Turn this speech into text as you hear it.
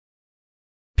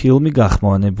ფილმი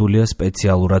გახმოვანებულია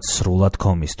სპეციალურად სრულად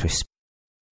კომისთვის.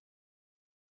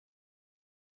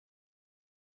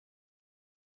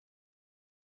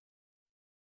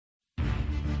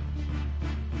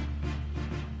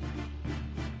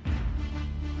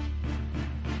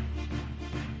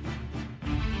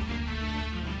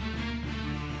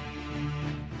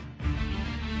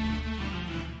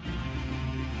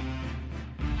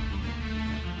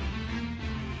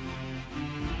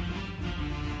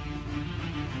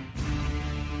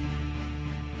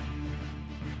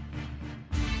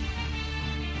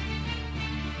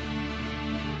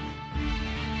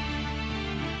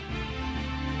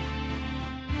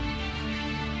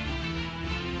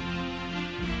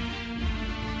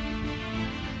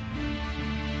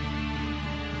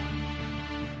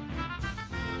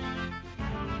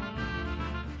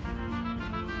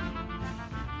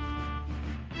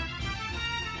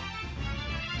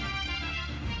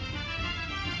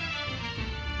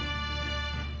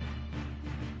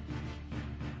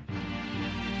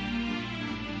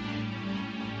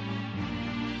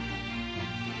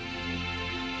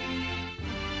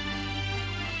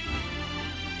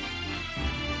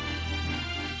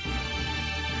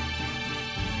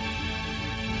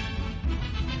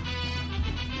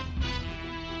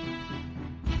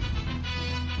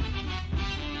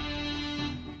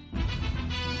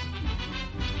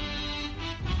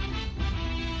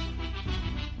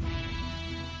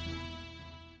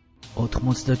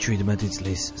 Othmotda 17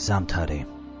 წლის ზამთარი.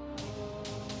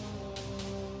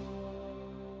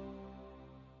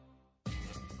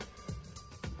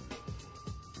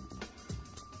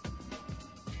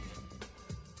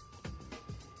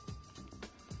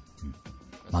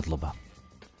 მადლობა.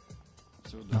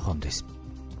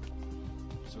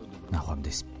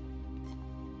 ნახვამდის.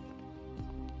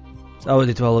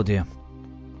 წავედით ვალოდია.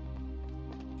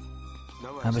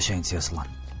 აბა შეინცი ასლან.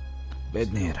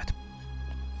 ბედნიერად.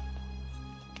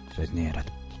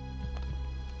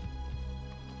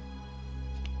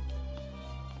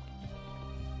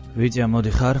 ვიძია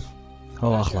მოდი ხარ? ხო,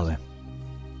 ახლავე.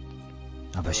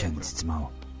 აბა შენიც ძმაო.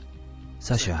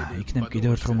 საშა, იქნებ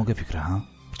კიდევ ერთხელ მოგეფიქრა, ჰა?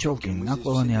 ჩოლკინ,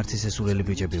 ნაკლოვანი არც ისე სულელი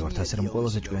ბიჭები ვართ, ასე რომ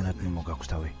ყველაზე ჭკვიანად მიმოგაქვს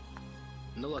თავი.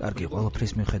 კარგი,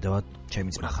 ყველაფრის მიუხედავად,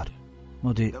 ჩემი ძმა ხარ.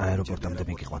 მოდი აეროპორტამდე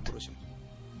მიგიყვანთ.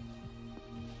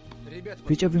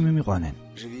 ბიჭები მიმიყვანენ.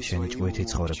 შენი ჭკვეთი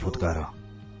ცხოვრე ფუტკარო.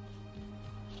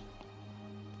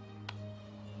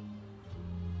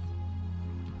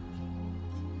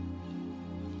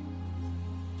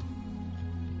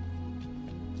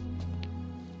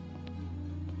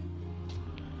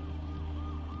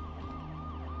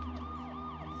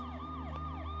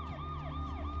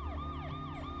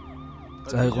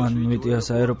 წაიყვან მიტიას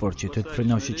აეროპორტში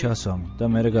თვითფრინავში ჩასვამ და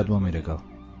მერე გადმომირეკავ.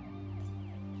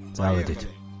 წავედით.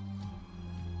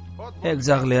 ეგ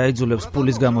ზაღლი აიძულებს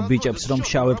ფულის გამო ბიჭებს რომ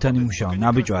შავებთან იმუშაონ,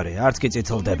 ნაბიჯვარი, არც კი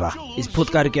წითლდება. ის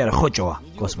ფუტკარი კი არა, ხოჭოა,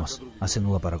 კოსმოს, ასე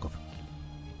ნულაპარაკობ.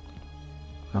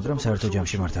 მაგრამ საერთო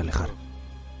ჯამში მართალი ხარ.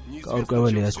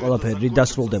 გაურკვეველია ეს ყველაფერი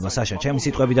დასრულდება, საშა, ჩემი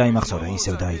სიტყვები დაიმახსოვრე,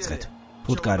 ისევ დაიწყეთ.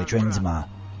 ფუტკარი ჩვენი ძმაა,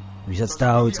 ვისაც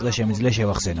დაავიწყდა შემიძლია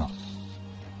შევახსენო.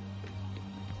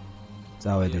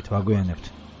 წავედით,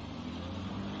 ვაგვიანებთ.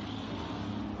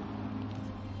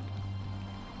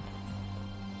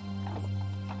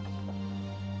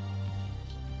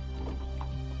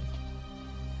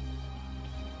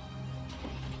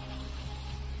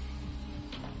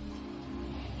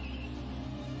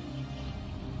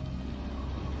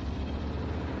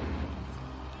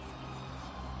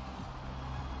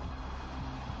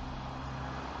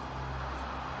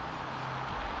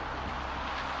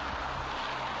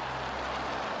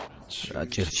 რა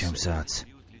ჭირჩემსაც?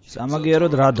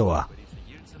 სამაგიეროდ რადოა?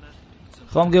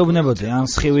 ხომ გეუბნებოდი, ან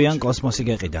სხივი ან კოსმოსი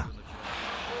გეყიდა.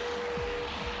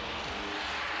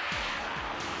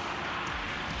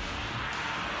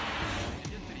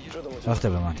 რა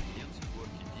ხდება მან?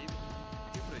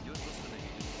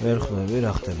 ვერ ხვდები,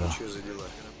 რა ხდება?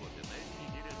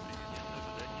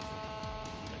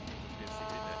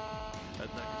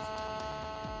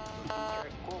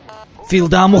 ფილ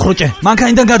დაამოხრუჭე,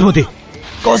 მანქანიდან გადმოდი.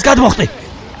 კოს გადმოხდი.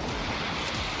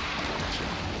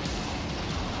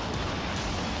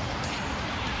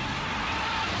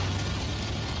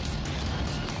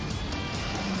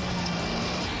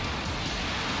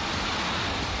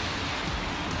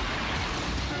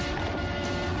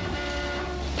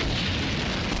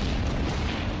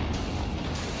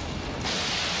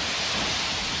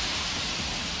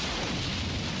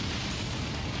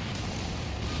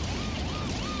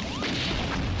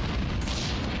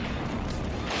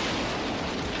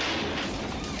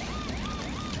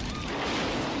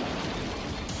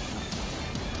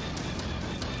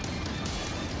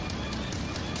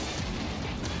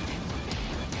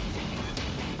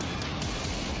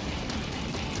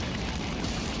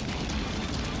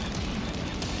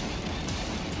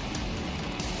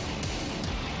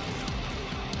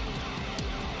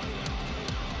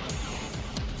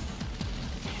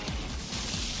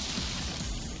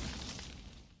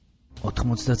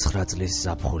 99 წლის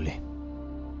ზაფხული.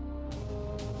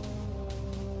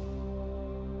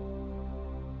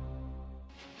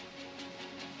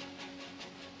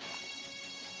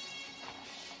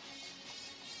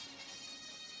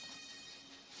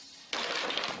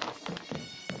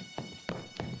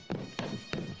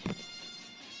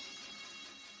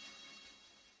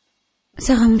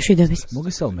 საღამომშვიდობის.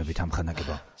 მოგესალმებით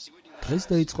ამხანაგებო. დღეს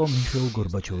დაიწყო მიხეილ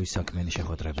გორბაჩოვის საქმიანი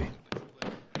შეხვედრები.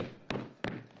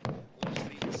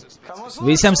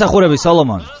 ვის ემსახურები,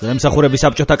 სოლომონ? ემსახურები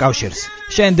საბჭოთა კავშირს.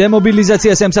 შენ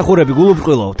დემობილიზაციას ემსახურები,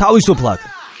 გულუბრყვილო, თავისუფლად.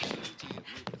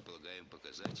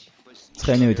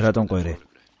 ცხენივით რატომ ყვირი?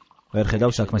 ვერ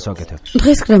ხედავ საქმეს ვაკეთებ.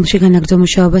 დღეს კრემლში განაგრძო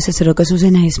მუშაობა ՍსრԿ-ს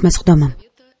უზენაესმა სხდომამ.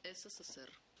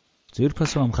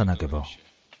 ძვირფასო ამხანაგებო.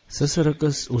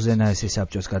 ССРК-ს უზენაესი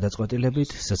საბჭოს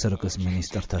გადაწყვეტილებით ССРК-ს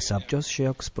მინისტრთა საბჭოს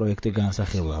შეაქვს პროექტი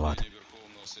განსახილველად.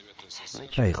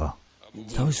 რა იყო?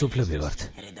 თავისუფლები ვართ.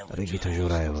 რიგითო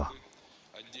ჟურაევა.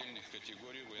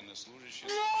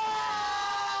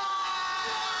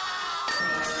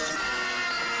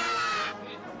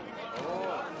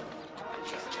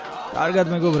 კარგად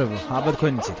მეგობრებო, აბა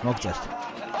თქვენიცით მოგწერთ.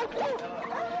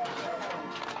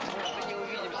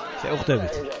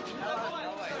 შევხვდებით.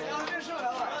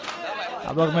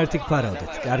 აბა ღმერთი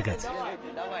გფარავდეთ, კარგად.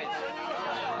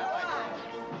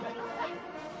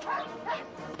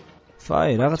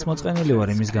 ფაი, რაღაც მოწყენილი ვარ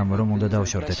იმის გამო, რომ უნდა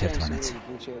დავშორდეთ ერთმანეთს.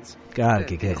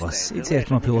 კარგი გეყოს, იცი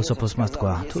ერთმა ფილოსოფოსმა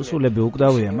თქვა, თუ სულები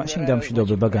უკვდავია, მაშინ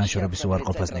დამშვიდობება განშორების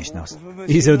უარყოფას ნიშნავს.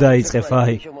 ისევ დაიწყე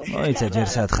ფაი. მოიცა ჯერ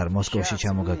სათხარ მოსკოვში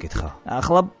ჩამოგაკითხა.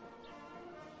 ახლა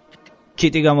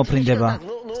ჩიტი გამოფრინდება,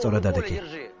 სწორად ადექი.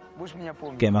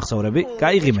 გემახსოვრები,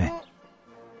 გაიღიმე.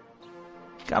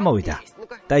 გამოვიდა.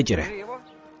 დაიჭირე.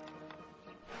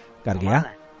 კარგია?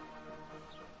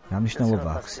 რა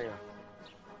მნიშვნელობა აქვს?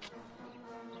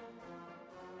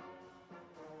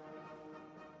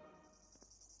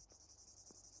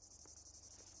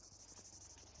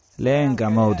 ლენ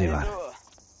გამოვდივარ.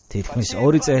 თითქმის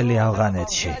 2 წელი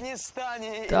ავღანეთში.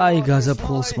 და აი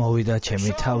გაზაფხულს მოვიდა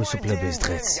ჩემი თავისუფლების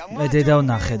დღეც. მე დედა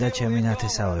ვნახე და ჩემი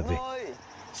ნათესავები.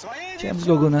 ჩემს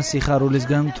გოგონას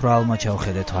სიხარულისგან თვალმა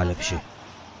ჩავხედე თვალებში.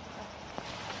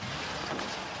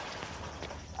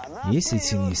 ის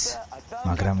იცინის,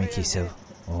 მაგრამ იქ ისევ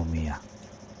ომია.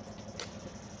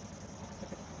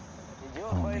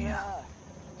 ომია.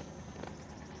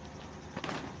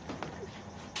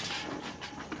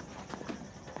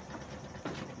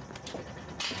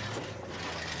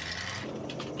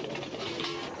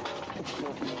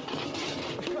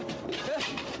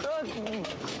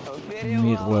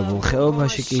 მიღუებულ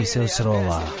ხეობაში კი ისევ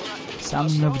სროლა.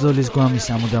 სამი მებრძოლის გვამი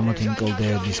სამუდამოდ იმ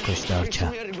კლდეების ქვეშ დარჩა.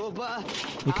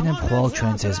 იქნებ ხვალ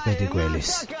ჩვენც ეს ბედი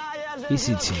გველის. ის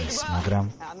იცინის, მაგრამ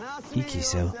იქ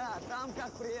ისევ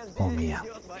ომია.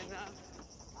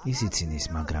 ის იცინის,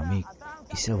 მაგრამ იქ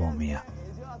ისევ ომია.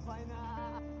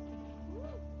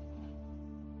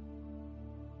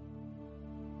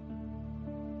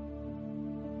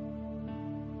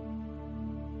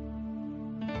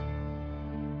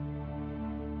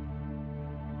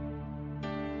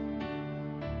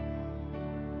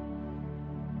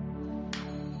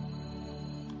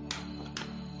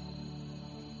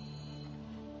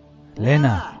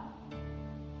 ლენა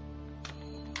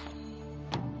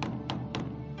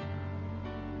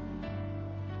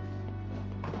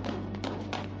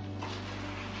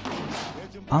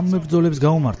ამ მებრძოლებს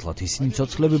გაუმართლოთ, ისინი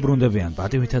ცოცხლები ბრუნდებიან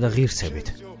პატივითა და ღირსებით.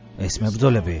 ეს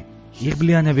მებრძოლები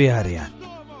იღბლიანები არიან.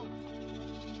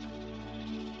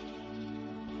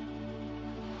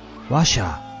 ვაშა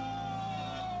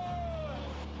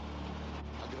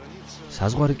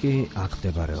საზღვარი კი აქ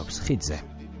მდებარეობს, ხიდზე.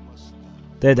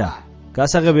 დედა,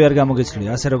 გასაღები არ გამოგეცვლი,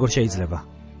 ასე როგორ შეიძლება?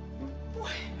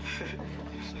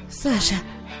 Саша.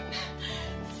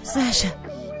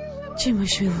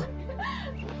 ჩემოშვილო.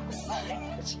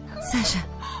 Саша.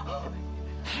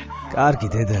 კარგი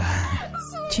დედა.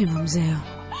 ჩემომზეო.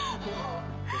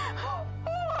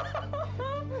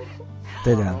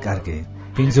 დედა, კარგი.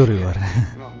 პინძური ვარ.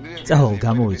 წავალ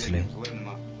გამოვიცვლი.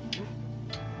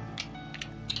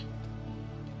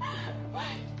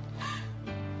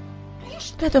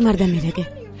 რატომ არ დამირეკე?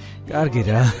 კარგი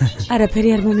რა. არაფერი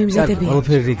არ მომიმზადებია.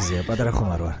 ყველაფერი რიგზეა, პატარა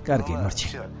ხომარ ვარ. კარგი, მორჩი.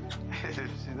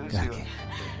 კარგი.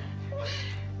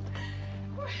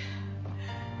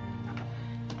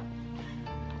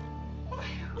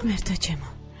 მერტო ჩემო.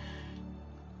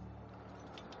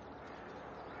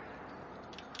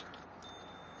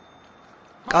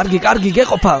 კარგი,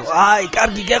 გეყოფა. აი,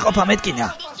 კარგი, გეყოფა, მეტკინა.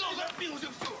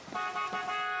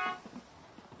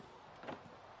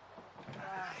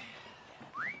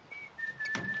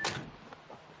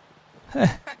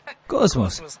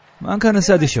 კოსმოს, მანქანა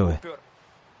სადიშოვე.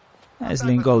 ეს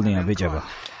ლინკოლნია ბიჭებო.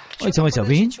 მოიცა,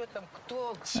 ვინ?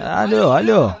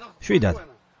 ალო, შვიდად.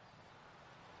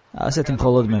 ასეთი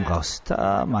მხოლოდ მე მყავს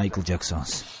და მაიკლ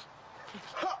ჯექსონს.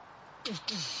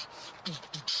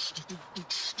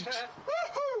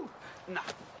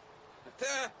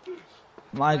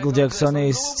 მაიკლ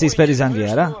ჯექსონის ცისფერი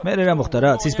ზანგია რა? მე რა მოხდა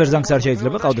რა? ცისფერ ზანგს არ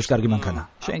შეიძლება ყავდეს კარგი მანქანა.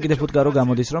 შენ კიდე ფუტკარო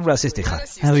გამოდის რომ რასისტი ხარ.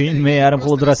 ვინ მე არ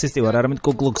მხოლოდ რასისტი ვარ, არამედ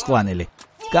კუკლუქს კლანელი.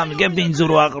 გამიგებდი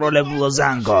ინძურო აყროლებულო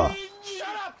ზანგო.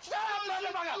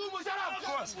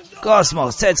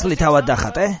 კოსმოს ცეცხლი თავად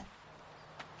დახატე?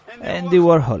 ენდი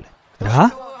ვორჰოლი. რა?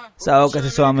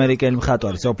 საუკეთესო ამერიკელი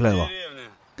მხატვარი სოფლელო.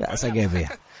 გასაგებია.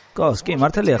 კოს, კი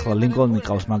მართალია ახლა ლინკოლნი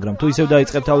ყავს, მაგრამ თუ ისევ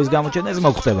დაიწყებ თავის გამოჩენა, ეს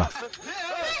მოგხდება.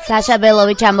 საშა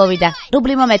ბელოვიჩ ამოვიდა.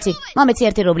 რუბლი მომეცი. მომეცი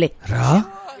 1 რუბლი. რა?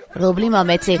 რუბლი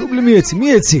მომეცი. რუბლი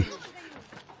მიეცი.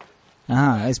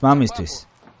 ეს მამისთვის.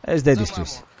 ეს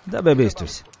დედისთვის და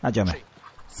ბებისთვის. აჯამე.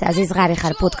 საზიზღარი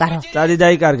ხარ ფუტკარო. წადი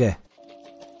დაიკარგე.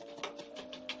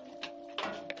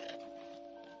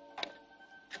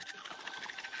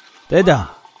 დედა,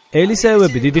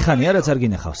 ელისეევები დიდი ხანია რაც არ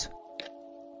გინახავს.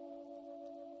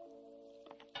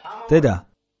 დედა.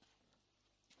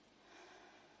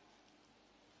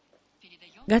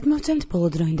 გადმოვცემთ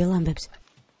ბოლოდროინდელ ამბებს.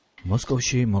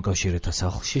 მოსკოვში მოკავშირეთა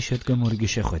სახლში შედგა მორიგი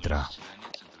შეხვედრა.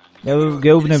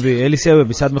 გეუბნები,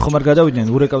 ელისეევები სადმე ხომ არ გადავიდნენ,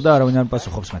 ურეკავ და არავინ არ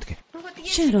პასუხობს მეთქი.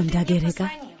 შენ რომ დაგერეკა,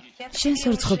 შენ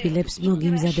სორცხობილებს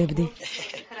მოგიმზადებდი.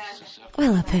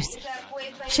 ყველაფერს.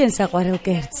 შენ საყვარელ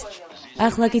კერძს.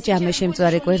 ახლა კი ჭამე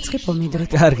შემწვარი კვერცხი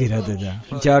პომიდრით. კარგი რა დედა.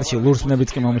 ჯარში ლურსმნებიც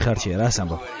კი მომიხარშია რა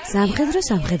სამბო.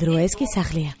 სამხედროა, ეს კი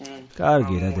სახლია.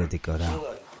 კარგი რა დედიკო რა.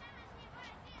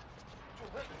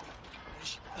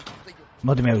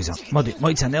 მოდი მევიზო,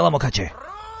 მოიცა ნელა მოკაჩე.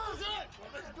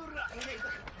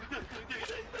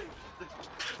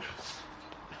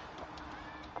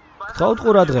 გთხოვთ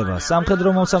ყურადღება, სამხედრო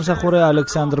მომსამსახურე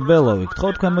ალექსანდრ ბელოვი,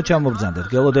 გთხოვთ თქვენ მოჩამობრძანდეთ,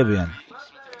 გელოდებიან.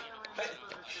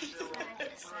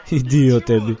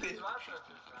 იდიოტები.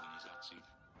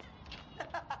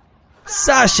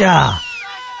 საშა!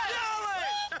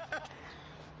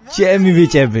 ჩემი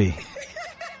ბიჭები.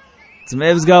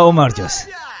 ძმებს გაუმარჯოს.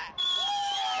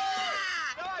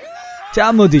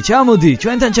 ჩამოდი,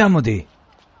 ჩვენთან ჩამოდი.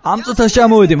 ამ წუთას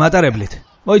ჩამოვედი მატარებლით.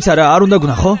 მოიცა რა, არ უნდა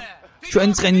გნახო? ჩვენ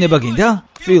წყენინება გინდა?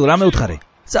 ფილ, რა მეუთხარი?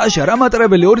 საშა, რა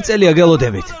მატარებელი 2 წელია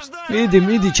გელოდებით.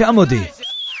 მიდი, ჩამოდი.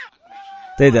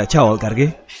 დედა, ჩავალ კარგი?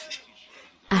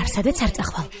 არსადაც არ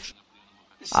წახვალ.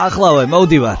 ახლავე,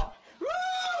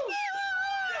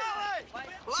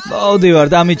 მოვდივარ,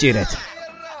 დამიჭირეთ.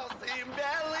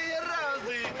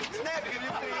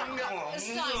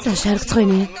 საშა, არ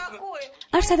გწვენია.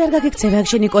 არსად არ გაგიქცევა აქ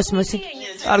შენი კოსმოსი.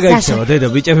 არ გაიქცევა, დედა,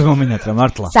 ბიჭები მომინატრა,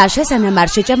 მართლა. საშა, სანამ არ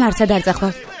შეჭამ, არსად არ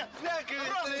წახვალ.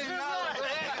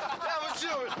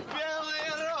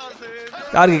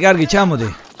 კარგი, ჩამოდი.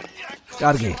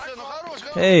 კარგი.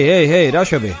 ჰეი, რა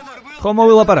შვები? ხომ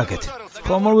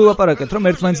მოვილაპარაკეთ, რომ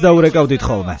ერთმანეთს დაურეკავდით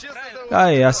ხოლმე.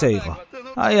 აი, ასე იყო.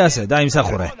 ასე,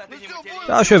 დაიმსახურე.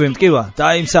 რა შვები, მტკივა,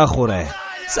 დაიმსახურე.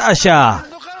 საშა!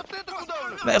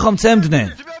 მე ხომ ცემდნენ?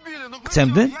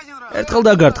 გცემდნენ? ერთხელ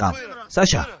დაგარტყამ.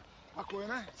 საშა!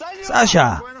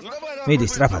 მიდი,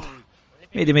 სწრაფად.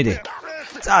 მიდი.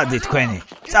 წადი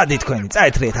თქვენი,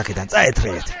 წაეთრიეთ აქედან,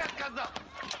 წაეთრიეთ.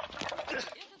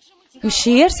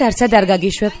 მშიერს არსად არ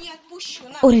გაგიშვებ.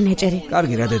 2 ნაჭერი.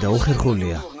 კარგი რა დედა,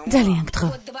 უხერხულია. ძალიან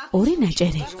გთხოვ. 2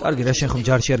 ნაჭერი. კარგი რა, შენ ხომ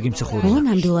ჯარში არ გიმსახურია?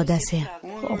 ნამდვილად ასეა.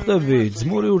 ხო ხდები,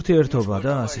 ძმური ურთიერთობა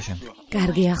და ასე შემდეგ.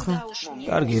 კარგი ახლა.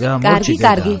 კარგი რა, მოჭი დედა.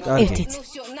 კარგი.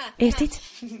 ერთით.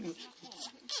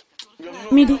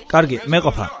 მიდი. კარგი,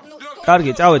 მეყოფა.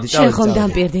 კარგი, წავედი. შენ ხომ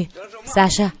დამპირდი.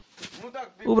 საშა.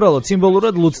 უბრალოდ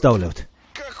სიმბოლურად ლუდს დავლევთ.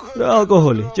 რა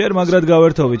ალკოჰოლი, ჯერ მაგრად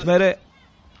გავერთობით,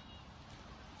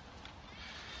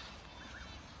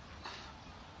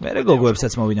 მერე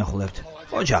გოგოებსაც მოვინახულებთ.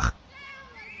 ოჯახ.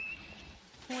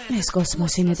 ეს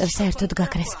კოსმოსი ნეტარ საერთოდ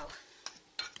გაქრეს.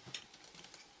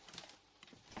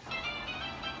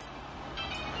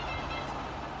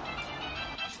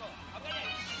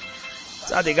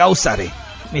 წადი გაუსარი.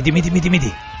 მიდი.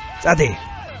 წადი.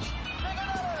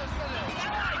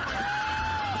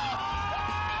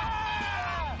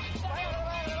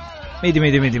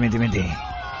 მიდი.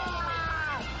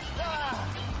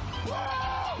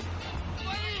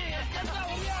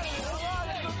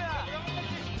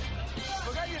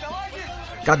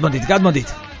 გადმოდით.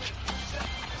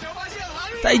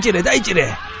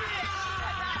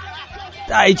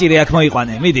 დაიჭირე აქ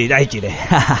მოიყვანე. მიდი, დაიჭირე.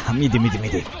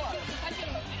 მიდი.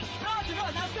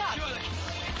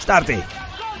 სტარტი.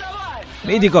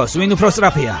 მიდი გოს, ვინ უფრო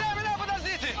სწრაფია?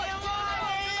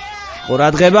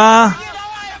 ყურადღება.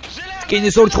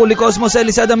 ტკინის ურჩხული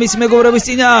კოსმოსელისა და მის მეგობრების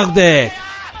წინააღმდეგ.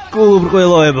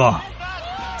 გულუბრყვილოება.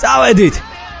 წავედით.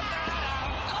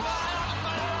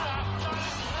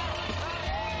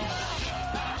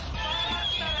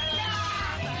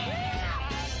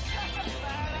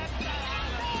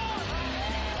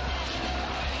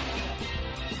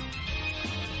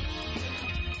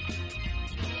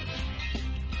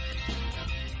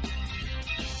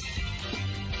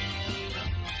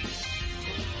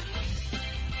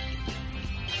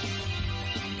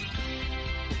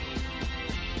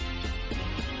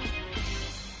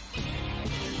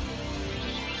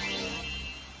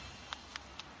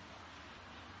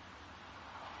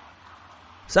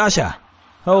 Sasha,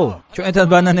 ჩვენთან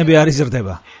ბანანები არ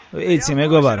იზრდება. ვიცი,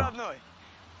 მეგობარო.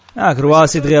 აქ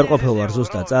 800 დღე არ ყოფილ ვარ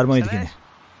ზუსტად, წარმოიდგინე.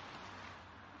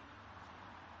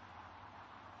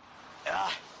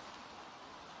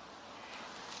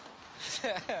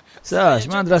 Sash,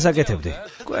 მან რას აკეთებდი?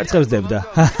 კვერცხებს დებდა.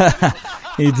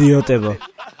 იდიოტებო.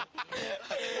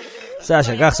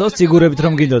 Sasha, გახსოვს ციგურებით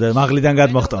რომ გინდოდა მაღლიდან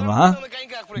გადმოხტომა, ჰა?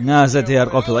 ასეთი არ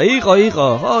ყოფილა.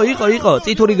 იყო.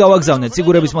 წითური გავაგზავნეთ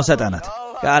ციგურების მოსატანად.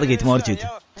 კარგით მორჩით.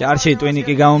 ჯარში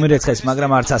ტვინიკი გამომირეცხეს,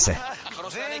 მაგრამ არც ასე.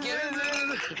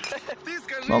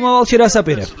 მომავალში რას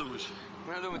აპირებ?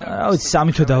 რა ვიცი,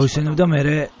 3 თვე დავისვენებ და მე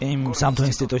იმ სამთო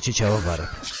ინსტიტუტში ჩავაბარებ.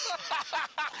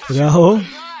 რაო?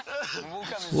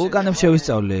 ვულკანებს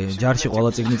შევისწავლე, ჯარში ყველა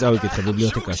წიგნი წავიკითხე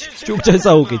ბიბლიოთეკაში. ჭუქჭე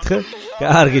წავიკითხე?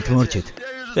 კარგით მორჩით.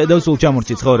 ხედავ სულ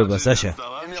ჩამორჩი ცხოვრება, Sasha.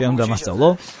 შენ უნდა მასწავლო?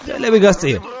 ხელები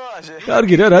გასწიე.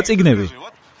 კარგი რა წიგნები?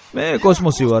 მე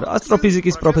კოსმოსი ვარ,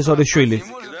 ასტროფიზიკის პროფესორის შვილი.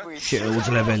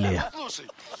 შეუძლებელია.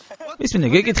 ისმინე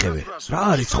გეკითხები, რა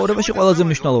არის ცხოვრებაში ყველაზე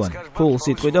მნიშვნელოვანი? ფულ,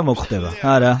 სიტყვი და მოხდება.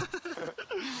 არა.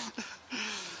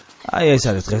 აი ეს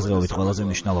არის დღესდღეობით ყველაზე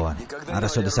მნიშვნელოვანი.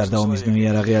 არასოდეს არ დაუმიზნო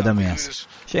იარაღი ადამიანს.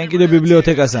 შენ კიდე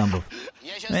ბიბლიოთეკას ამბობ.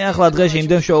 მე ახლა დღეში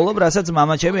იმდენ შოულობ, რასაც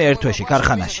მამაჩემი ერთ თვეში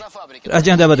ქარხანაში. რა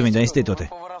ჯანდაბად მინდა ინსტიტუტი?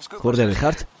 ქურდები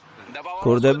ხართ?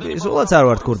 ქურდები, სულაც არ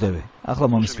ვართ ქურდები. ახლა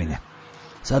მომისმინე.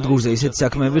 სადგურზე ისეთი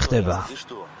საქმეები ხდება.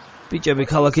 ბიჭები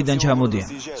ქალაქიდან ჩამოდიან.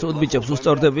 სულ ბიჭებს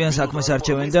უსწორდებიან საქმეს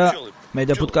არჩევენ და მე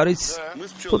და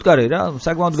ფუტკარი რა,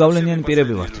 საკმაოდ გავლენიანი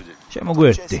პირები ვართ.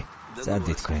 შემოგვერთდი.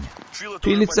 წადი თქვენ.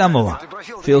 ფილიც წამოვა.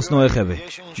 ფილს ნოეხები.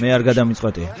 მე არ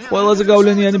გადამიწყვეტია. ყველაზე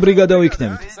გავლენიანი ბრიგადა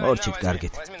ვიქნებით. მორჩით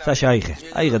კარგით. Sasha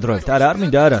აიღე დროებით. არ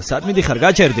მინდა არა. სად მიდიხარ?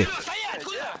 გაჩერდი.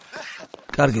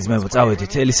 კარგი ძმებო,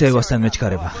 წავედით. ელისეევასთან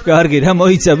მეჩქარება. კარგი რა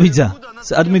მოიცა ბიძა.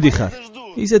 სად მიდიხარ?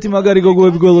 ისეთი მაგარი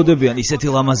გოგოები გველოდებიან, ისეთი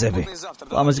ლამაზები.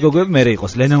 ლამაზი გოგოები მერე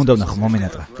იყოს, ლენა უნდა ვნახო,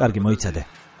 მომენატრა. კარგი, მოიცადე.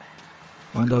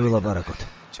 უნდა ვილაპარაკოთ.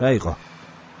 რა იყო?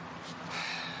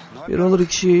 პირველ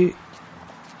რიგში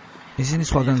ისინი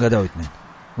სხვაგან გადავიდნენ.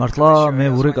 მართლა მე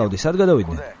ურეკავდი, სად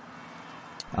გადავიდნენ?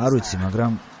 არ ვიცი,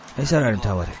 მაგრამ ეს არ არის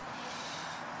მთავარი.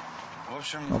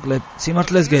 მოკლედ,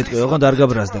 სიმართლეს გეტყვი, ოღონდ არ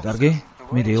გაბრაზდე, კარგი?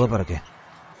 მიდი, ვილაპარაკე.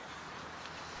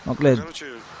 მოკლედ,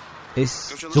 ეს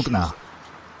ზუკნა.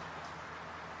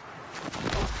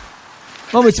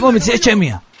 მომიც, ეს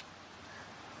ჩემია.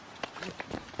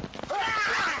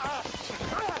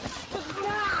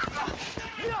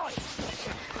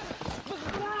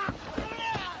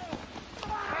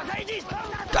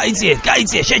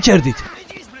 გაიციე, შეჩერდით.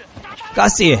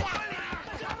 გასწიე.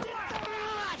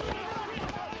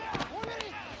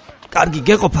 კარგი,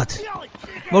 გეყოფათ.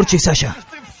 მორჩი, Sasha.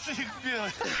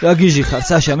 რა გიჟი ხარ,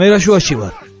 Sasha, მე რა შუაში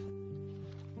ვარ.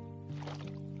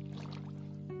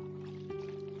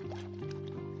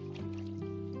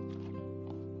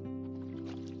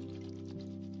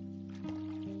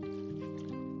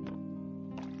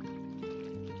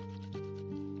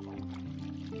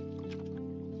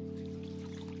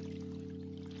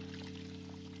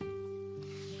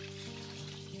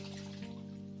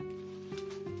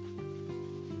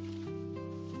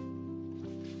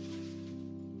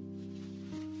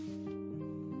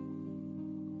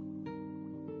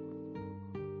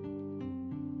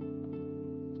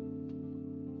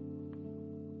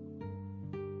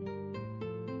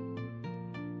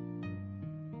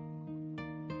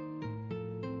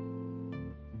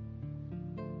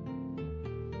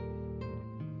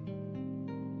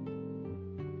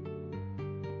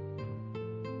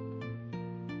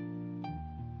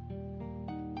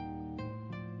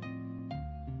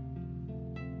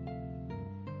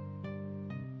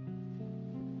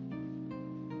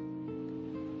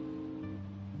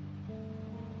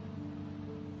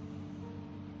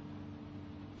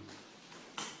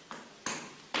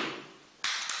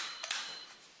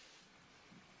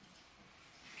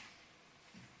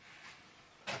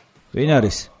 ვინ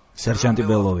არის? სერჟანტი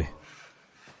ბელოვი.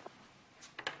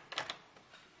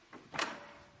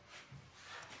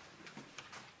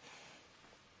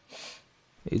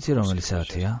 იცი რომელი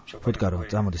საათია? ფუტკარო,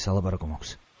 წამოდი სალაპარაკო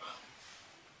მაქვს.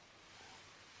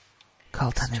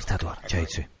 ქალთან ერთად ვარ,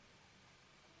 ჩაიცვი.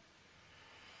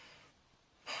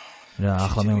 რა,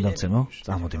 ახლა მე უნდა მცემო?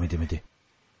 წამოდი, მიდი.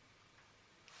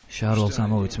 შარვალს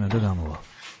ამოვიცმევ და გამოვა.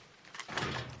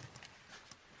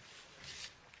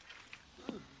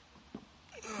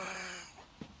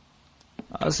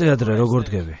 ასე ადრე როგორ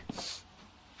დგები?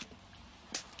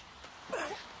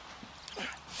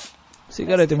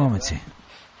 სიგარეტი მომეცი.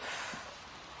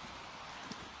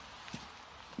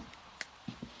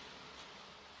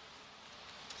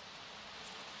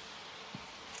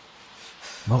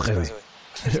 მოყევი.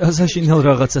 რა საშინელ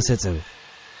რაღაცას ეწევი?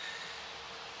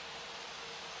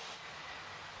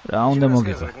 რა უნდა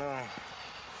მოგიღო?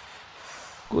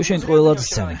 გუშინ ყველად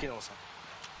სცემე.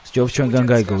 სჯობს ჩვენგან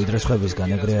გაიგო, ვიდრე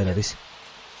სხვებისგან, ეგრე არ არის?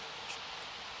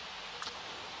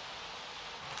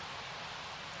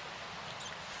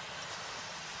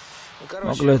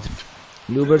 მოკლედ,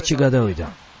 ლიუბერტში გადავიდა.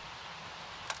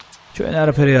 ჩვენ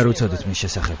არაფერი არ უცოდით მის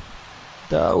შესახებ.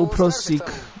 და უფროს იქ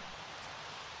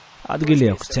ადგილი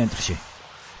აქვს ცენტრში.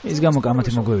 ის გამო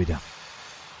კამათი მოგვევიდა.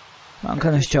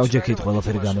 მანქანაში ჩავჯექით,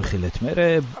 ყველაფერი განვიხილეთ. მერე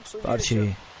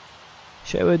ბარში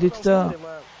შევედით და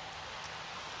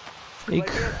იქ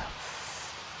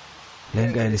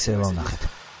ლენკა ელისევა ვნახეთ.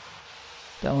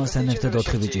 და მასთან ერთად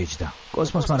 4 ბიჭი იჯდა.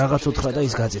 კოსმოსმა რაღაც უთხრა და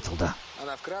ის გაწითლდა.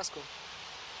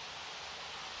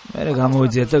 მერე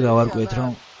გამოვიძიეთ და გავარკვიეთ,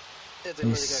 რომ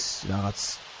ის რაღაც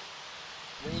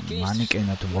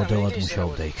მანიკენა თუ მოდელად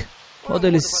მუშაობდა იქ.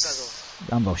 მოდელის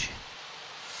ამბავში.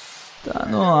 და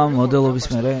ამ მოდელობის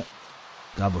მერე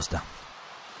გაბოსდა.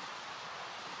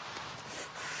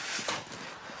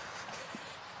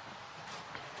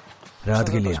 რა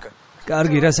ადგილია?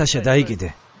 კარგი, რა საშა დაიკიდე.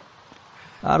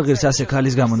 არ ღირს ასე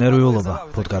ქალის გამო ნერვიულობა,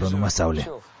 ფუტკარო ნუ მასწავლე.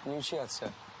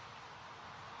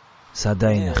 სად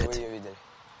დაინახეთ?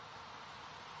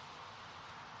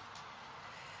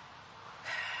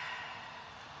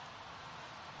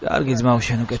 კარგი ძმაო,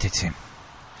 შენ უკეთიცი.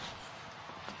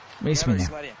 მისმინე.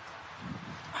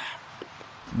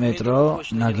 მეტრო,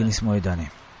 ნაგინის მოედანი.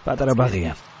 პატარა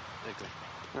ბაღია.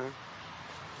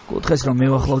 კუთხეს რომ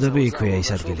მივახლოვდები, იქვეა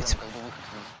ის ადგილიც.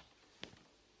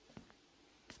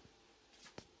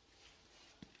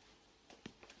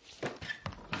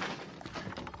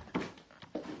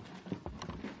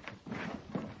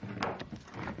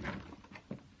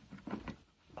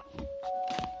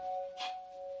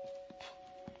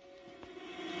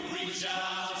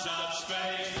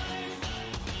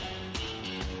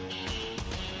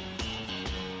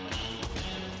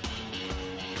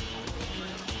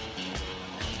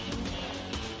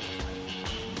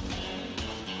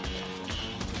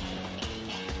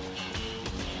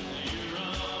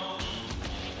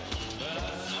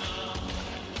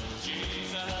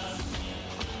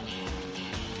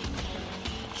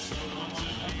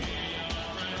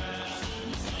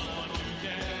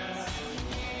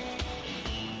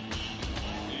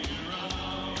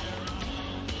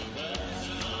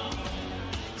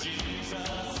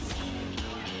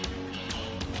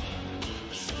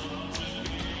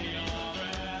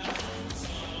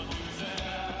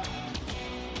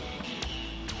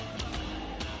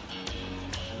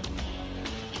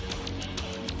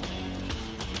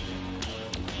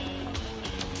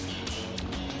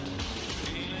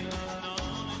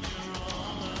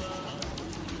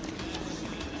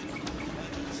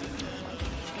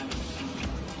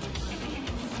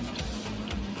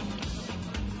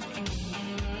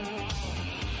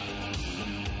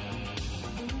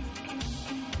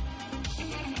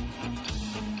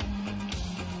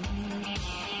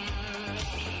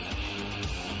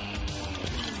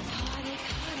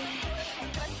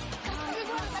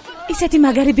 ისეთი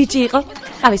მაგარი ბიჭი იყო.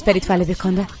 ყავისფერი თვალები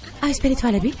ჰქონდა. ყავისფერი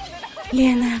თვალები?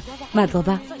 ლიანა,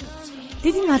 მადლობა.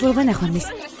 დიდი მადლობა ნახვამდის.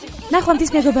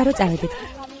 ნახვამდის მეგობარო წავედით.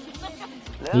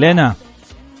 ლენა.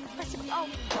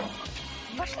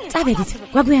 წავედით,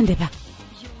 გვაგვიანდება.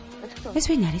 ეს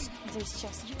ვინ არის?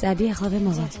 წადი, ახლავე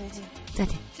მოვა.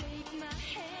 წადი.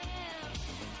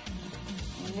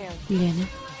 ლენა.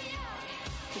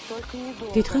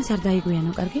 დიდხანს არ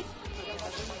დაიგვიანო, კარგი?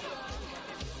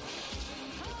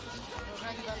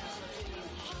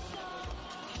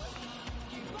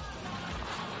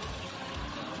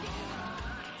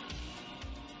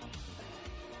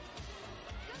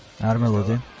 არ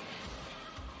მელოდი.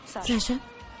 საშა,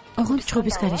 ოღონდ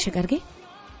ჩხობის გარეშე, კარგი?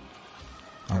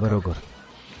 აბა როგორ?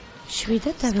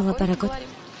 შვიდად დაველაპარაკოთ.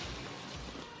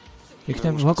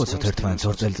 იქნებ ვაკოცოთ ერთმანეთს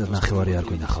 2 წელიწად ნახევარი არ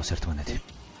გვინახავს ერთმანეთი.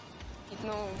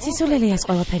 სისულელეა ეს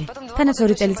ყველაფერი. თანაც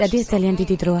 2 წელიწადი ეს ძალიან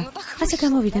დიდი დროა. ასე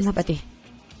გამოვიდა ნაპატი.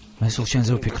 მე სულ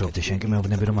შენზე ვფიქრობდი, შენ კი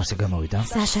მეუბნები რომ ასე გამოვიდა.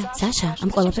 საშა, ამ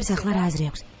ყველაფერს ახლა რა აზრი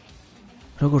აქვს?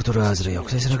 როგორ თუ რა აზრი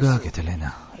აქვს, ეს რა გააკეთე ლენა?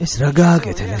 ეს რა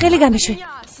გააკეთე ლენა? ხელი გამიშვი.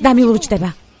 დამილურჯდება.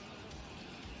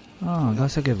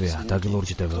 გასაგებია,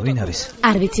 დაგილურჯდება. ვინ არის?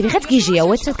 არ ვიცი, ვიღაც გიჟია,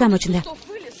 უეცრად გამოჩნდა.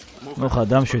 მოხა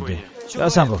დამშვიდი.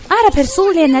 გასამბო. არაფერ, სულ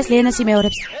ლენას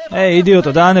იმეორებს.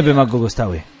 იდიოტო, დაანებე მაგ გოგოს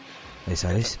თავი. ეს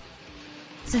არის?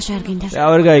 საშა არ გინდა. რა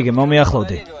ვერ გაიგე,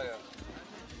 მომიახლოვდი.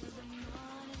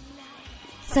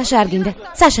 საშა არ გინდა.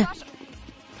 საშა.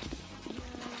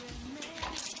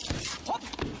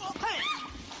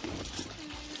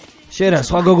 შენ რა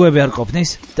სხვა გოგოები არ ყოფნის?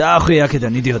 დაახვი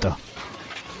აქედან, იდიოტო.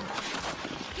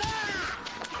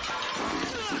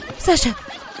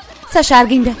 საშა არ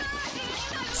გინდა.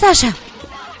 საშა.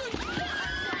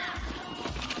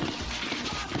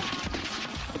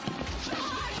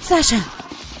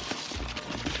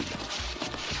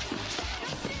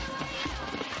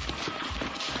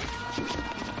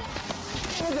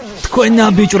 თქვენ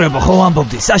ნაბიჭრებო, ხო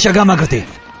ამბობდი, საშა გამაგრდი.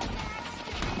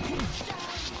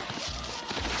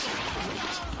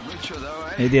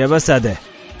 იდეა სადე.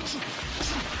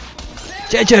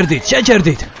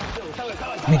 შეჩერდით.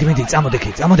 მიდი,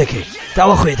 წამოდექი.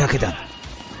 დავახვიეთ აქედან.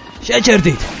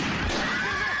 შეჩერდით.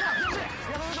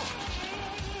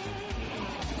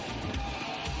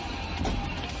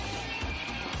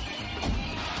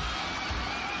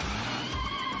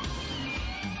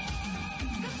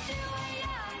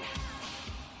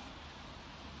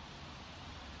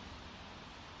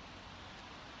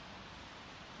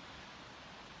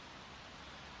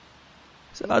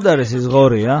 სად არის ის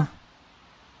ღორი,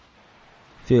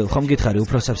 ფილ, ხომ გითხარი,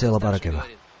 უფროსებს ელაპარაკება.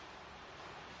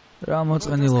 რა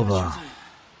მოწყენილობა.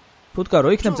 ფუტკარო,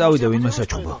 იქნებ წავიდე ვინმე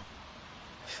საჩხუბო.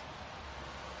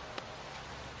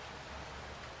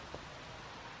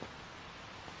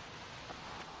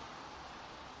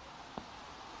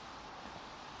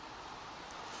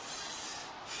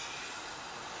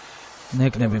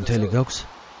 ნეკნები მთელი გაქვს?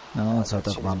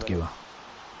 ცოტა ყმამტკივა.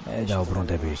 მე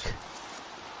დავბრუნდები იქ.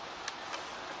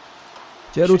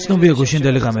 ჯერ უცნობია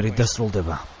გუშინდელი ღამერით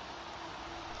დასრულდება.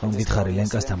 ხომ გითხარი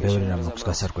ლენკასთან ბევრი რამ მოქვს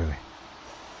გასარკვევი.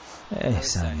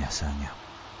 სანია.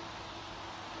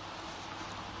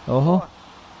 ოჰო.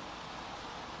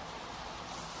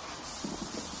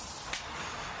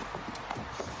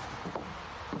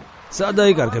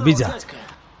 სადაიკარგე ბიძა.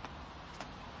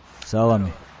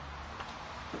 სალამი.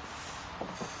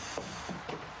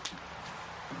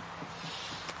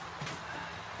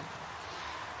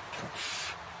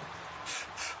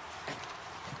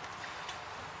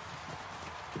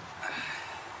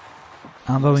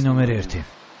 ამბავი ნომერი 1.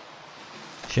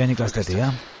 შენი კასტეტია?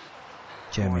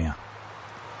 ჩემია.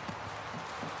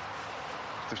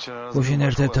 გუშინ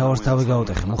ერთ-ერთ თავს თავი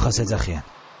გაუტეხე, მუხას ეძახიან.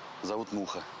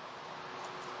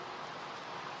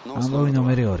 ამბავი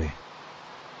ნომერი 2.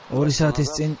 2 საათის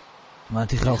წინ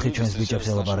მათი ხალხი ჩვენს ბიჭებს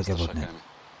ელაპარაკებოდნენ.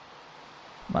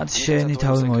 მათ შენი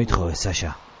თავი მოითხოვეს,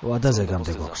 საშა. ვადაზე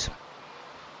გამდე გვაქვს.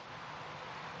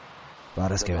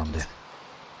 პარასკევამდე.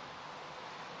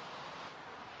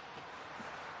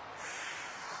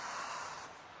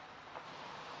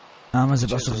 ამაზე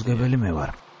პასუხისმგებელი მე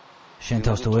ვარ. შენ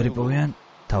თავს თუ ვერ იპოვიან,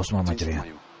 თავს მომაჭრიან.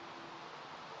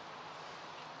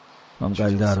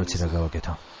 მომგალი და არ ვიცი რა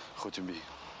გავაკეთო.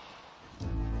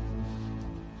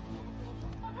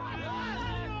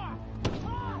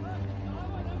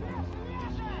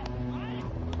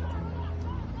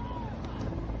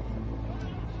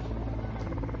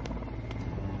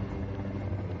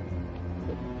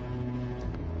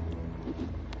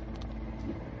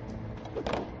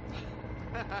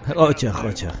 ოჩახ.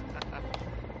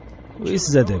 ვის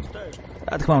ზედებ?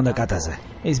 რა თქმა უნდა კატაზე.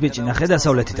 ის ბიჭი ნახე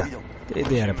დასავლეთიდან.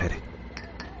 დიდი არაფერი.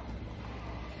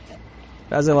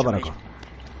 რაზე ლაპარაკო?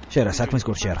 შენ რა საქმის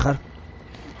კურსში არ ხარ?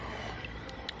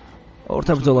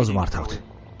 ორთა ბრძოლას ვმართავთ.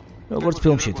 როგორც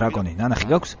ფილმში დრაკონი, ნანახი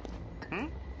გაქვს?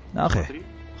 ნახე.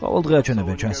 ყოველდღე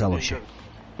აჩვენებენ ჩვენ სალონში.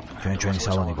 ჩვენი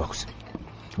სალონი გაქვს.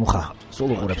 მუხა, სულ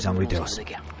უყურებს ამ ვიდეოს.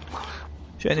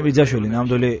 შენი ბიძაშვილი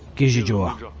ნამდვილი გიჟი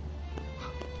ჯოა.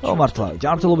 მართლა,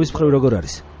 ჯანმრთელობის მხრივ როგორ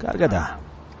არის? კარგადაა.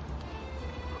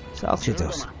 სახლში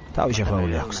წევს, თავი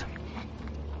შეხვეული აქვს.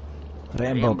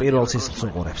 რემბო პირველ სისხლს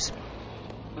უყურებს.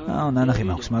 ნანახი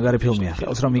მაქვს, მაგარი ფილმია,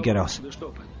 ხელს რომ იკერავს.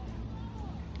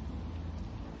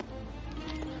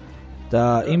 და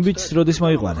იმ ბიჭს როდის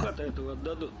მოიყვანა?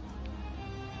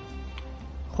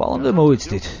 ხვალამდე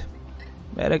მოვიცდით.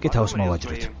 მერე კი თავს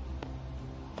მოვაჭრით.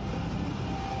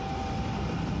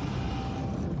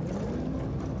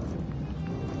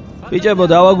 ბიჭებო,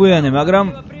 დავაგვიანე, მაგრამ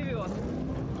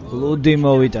ლუდი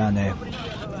მოვიტანე.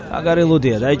 მაგარი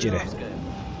ლუდია, დაიჭირე.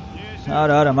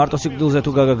 არა, მარტო სიკვდილზე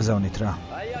თუ გაგაგზავნით რა.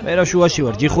 მე რა შუაში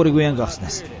ვარ, ჯიხური გვიან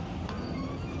გახსნეს.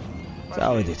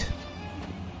 წავედით.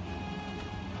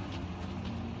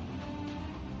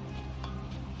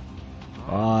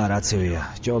 რაცივია,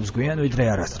 ჯობს გვიან ვიდრე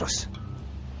არასდროს.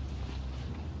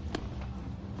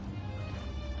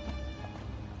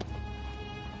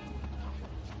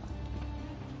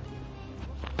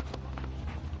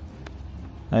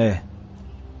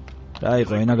 რა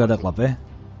იყო, ენა გადაყლაპე?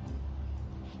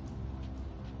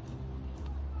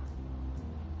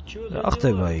 რა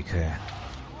ხდება იქ?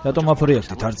 რატომ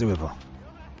აფრიაქტით, არწივებო?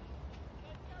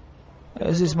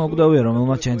 ეს ის მოგდავია,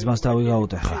 რომელმაც ჩემს ძმას თავი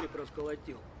გაუტეხა.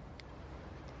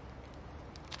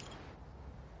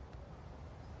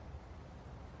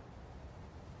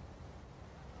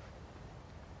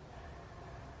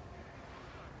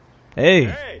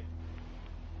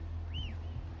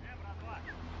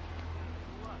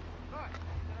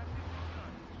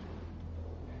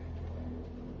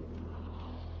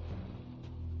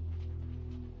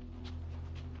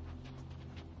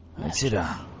 Ცირა.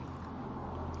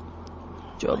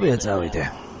 ჯობია წავიდე.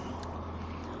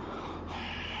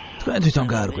 თქვენ თვითონ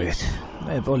გაარკვიეთ.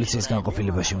 მე პოლიციის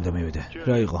განყოფილებაში უნდა მივიდე.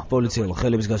 რა იყო? პოლიციელო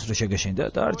ხელების გასვლა შეგეშინდა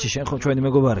და არჩი შენ ხო ჩვენი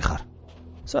მეგობარი ხარ.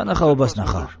 სანახაობას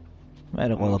ნახავ. მე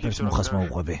ყველაფერს მუხას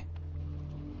მოუყვები.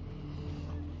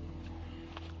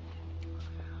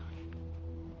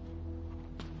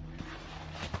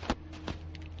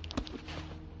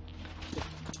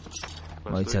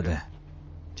 მოიცადე.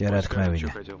 ჯერ არ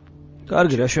თქმევინე.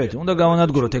 კარგი, რა შეედი, უნდა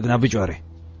გავანადგუროთ ეგ ნაბიჯვარი.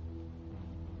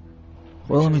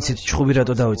 ყველა მიცით ჩხუბი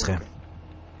რატო დავიწყე.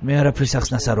 მე არაფრის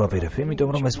ახსნას არ ვაპირებ, იმიტომ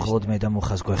რომ ეს მხოლოდ მე და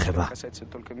მუხას გვეხება.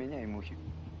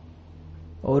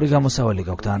 ორი გამოსავალი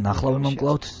გაქვთ, ან ახლავე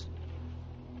მომკლავთ,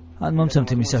 ან მომცემთ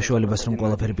იმის საშუალებას, რომ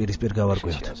ყველაფერი პირისპირ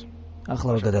გავარკვიოთ.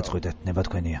 ახლავე გადაწყვეტეთ, ნება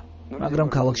თქვენია. მაგრამ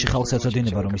ქალაქში ხალხს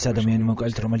ეწოდინება, რომ ის ადამიანი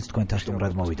მოკალით, რომელიც თქვენთან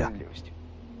სტუმრად მოვიდა.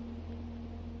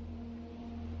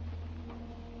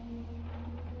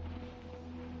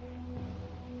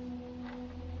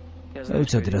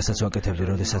 ვიცოდი, რასაც ვაკეთებდი,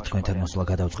 როდესაც თქვენთან მოსვლა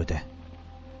გადავწყვიტე.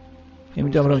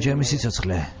 იმიტომ რომ ჩემი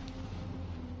სიცოცხლე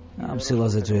ამ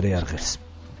სილაზე ძვირი არ ღირს.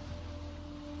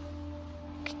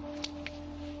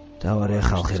 დავარია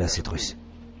ხალხი რა სიტყვის.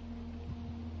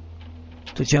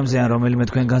 თუ ჩემზე ან რომელიმე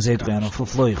თქვენგანზე იტყვიან, რომ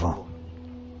ფუფლო იყო,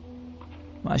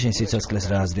 მაშინ სიცოცხლეს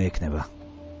რა აზრი ექნება.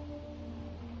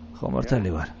 ხო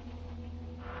მართალი ვარ.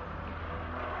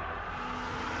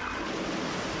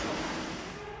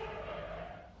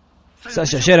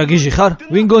 საშა, შენ რა გიჟი ხარ?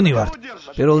 ვინ გონი ვარ?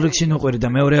 პირველ რიგში ნუყვირი და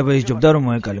მეორე აბა ისჯობდა რომ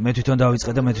მოეკალე. მე თვითონ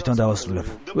დავიწყე და მე თვითონ დავასრულებ.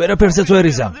 ვერაფერსაც ვერ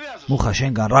იზამ. მუხა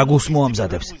შენგან რა გულს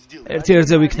მოამზადებს?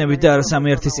 ერთი-ერთზე ვიქნებით და არა სამი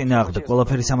ერთის წინააღმდეგ.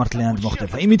 ყველაფერი სამართლიანად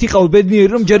მოხდება. იმით იყავ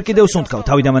ბედნიერი რომ ჯერ კიდევ სუნთქავ.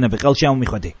 თავი დამანები ყელში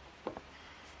ამომიხვედი.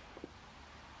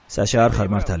 საშა არ ხარ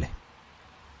მართალი.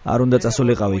 არ უნდა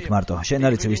წასულიყავი იქ მარტო. შენ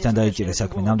არიცი ვისთან დაიჭირე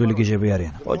საქმე, ნამდვილი გიჟები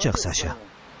არიან. ოჩახ საშა.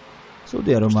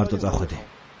 ცუდია რომ მარტო წახვედი.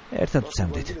 ერთად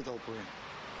ვცემდით.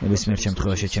 ნებისმიერ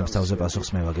შემთხვევაში ჩემს თავზე პასუხს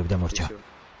მე ვაგებ და მორჩა.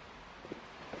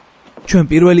 ჩვენ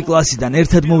პირველი კლასიდან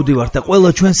ერთად მოვდივართ და ყველა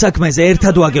ჩვენ საქმეზე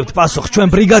ერთად ვაგებთ პასუხს. ჩვენ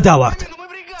ბრიგადა ვართ.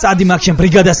 წადი მაგ შენ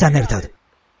ბრიგადასთან ერთად.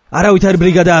 არავით არ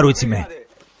ბრიგადა არ ვიცი მე.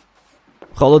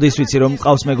 მხოლოდ ის ვიცი რომ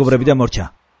მყავს მეგობრები და მორჩა.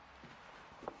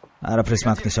 არაფრის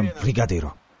მაგნის რომ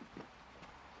ბრიგადირო.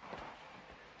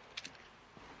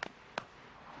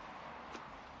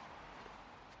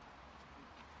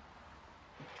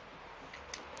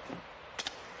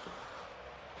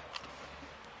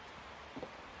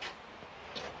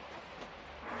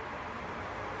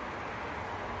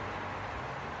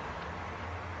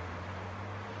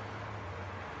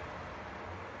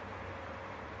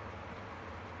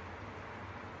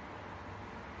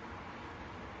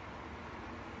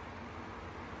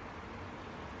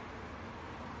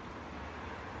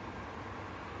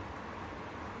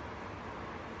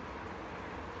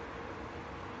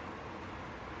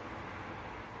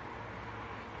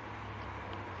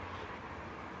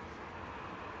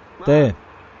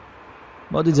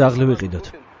 მოდი ძაღლი ვიყიდოთ.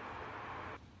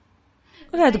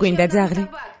 რა გვინდა ძაღლი?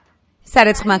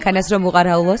 სარეცხ მანქანას რომ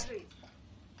უყარაულოს?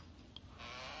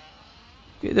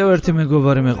 კიდევ ერთი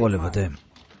მეგობარი მეყოლება დე.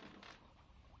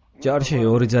 ჯარში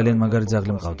ორი ძალიან მაგარი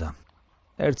ძაღლი მყავდა.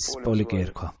 ერთს პოლიკი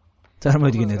ერქვა.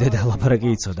 წარმოიდგინე, დედა ლაპარაკი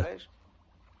იცოდა.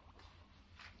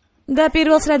 და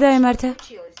პირველს რა დაემართა?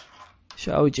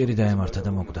 შავი ჭირი დაემართა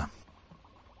და მოკვდა.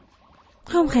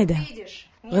 ხომ ხედა?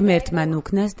 ღმერთმა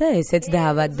ნუქნას და ესეც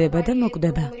დაავადდება და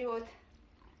მოკვდება.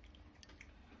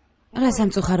 რა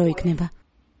სამწუხარო იქნება?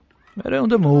 მერე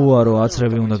უნდა მოუარო,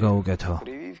 აცრები უნდა გაუკეთო.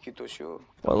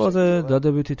 ყველაზე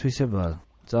დადებითი თვისება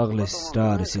ძაღლის რა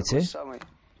არის იცი?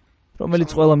 რომელიც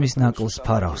ყველა მის ნაკლს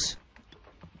ფარავს.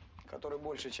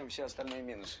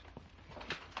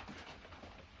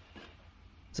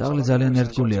 ზაღლი ძალიან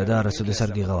ერთგულია და არასოდეს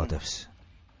არ გიღალატებს.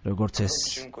 როგორც ეს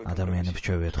ადამიანებს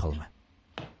ჩვევიათ ხოლმე.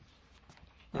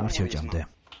 არ შევჭამდე.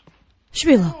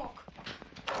 შვილო.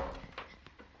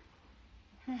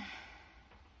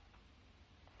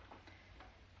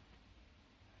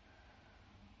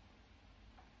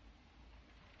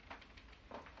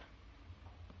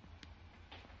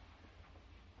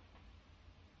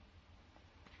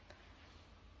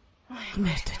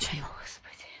 ღმერთო ჩემო.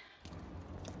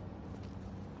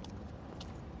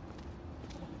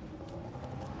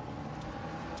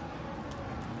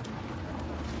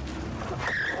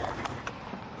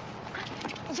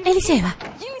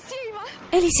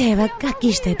 ელისეევა,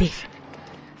 გაგიჟდები.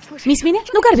 მისმინე?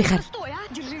 ნუ გარბი ხარ.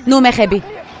 ნუ მეხები.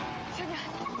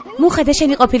 მუხა და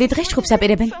შენი ყოფილი დღეს ჩხუბს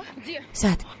აპირებენ.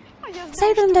 სად?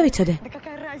 საიდან უნდა ვიცოდე?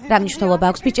 რა მნიშვნელობა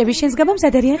აქვს ბიჭების შენს გამო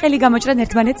მზად არიან ყელი გამოჭრან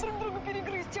ერთმანეთს?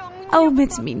 აუ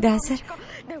მეც მინდა ასე.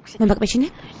 მომაკბეჭინე?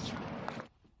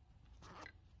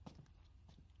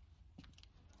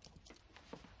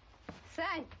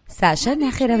 საშა,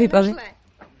 ნახე რა ვიპოვე.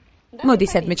 მოდი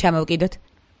სადმე ჩამოვკიდოთ.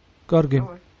 კარგი.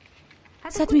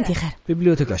 სად მიდიხარ?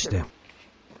 ბიბლიოთეკაშია.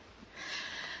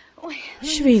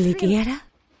 შვილი კი არა?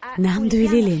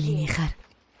 ნამდვილი ლენინი ხარ.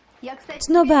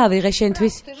 ცნობა ავიღე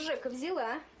შენთვის.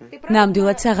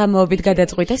 ნამდვილად საღამოობით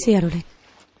გადაწყვიტე სიარული.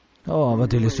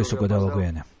 აბადილისთვის უკვე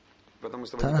დავაგვიანე.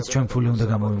 თანაც ჩვენ ფული უნდა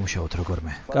გამოვიმუშაოთ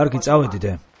როგორმე. კარგი,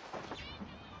 წავედიდე.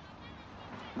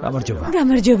 გამარჯობა.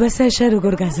 გამარჯობა საშა,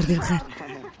 როგორ გაზრდილ ხარ?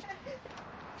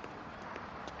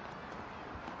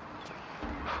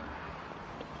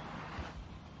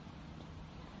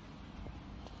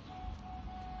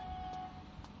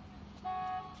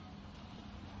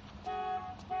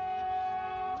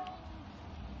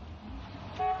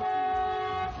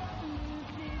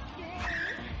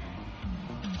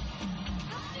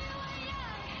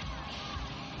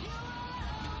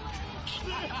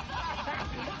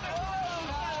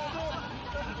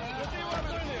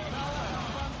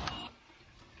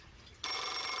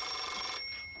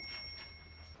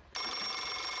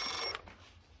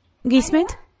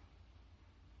 გისმენთ?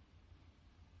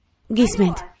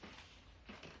 გისმენთ.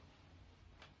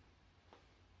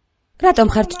 რატომ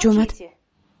ხართ ჯუმად?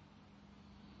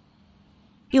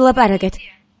 ილაპარაკეთ.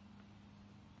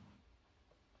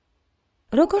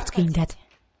 როგორც გინდათ.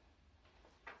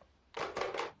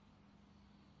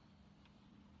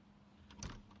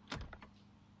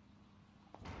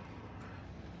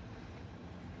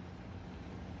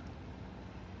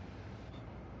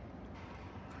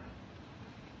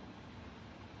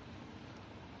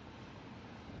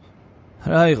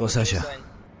 რა იყო საშა?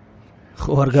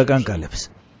 ხო არ გაკანკალებს.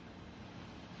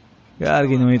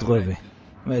 კარგი, ნუ იტყვები.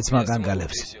 მეც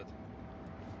მაკანკალებს.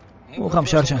 უხამ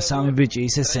შარშან სამი ბიჭი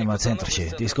ისე სემა ცენტრში,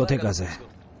 დისკოთეკაზე.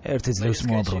 ერთი ძლივს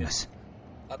მოაბრუნეს.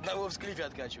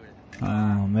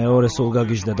 მეორე სულ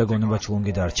გაგიჟდა და გონება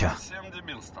ჩლუნგი დარჩა.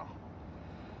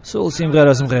 სულ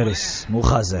სიმღერას მღერის,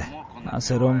 მუხაზე.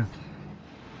 ასე რომ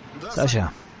საშა.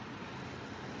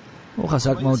 მუხა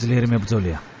საკმაოდ ძლიერი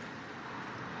მებრძოლია.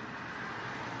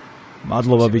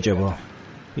 მადლობა ბიჭებო.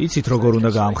 იცით როგორ უნდა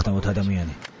გაამხნევოთ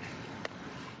ადამიანი.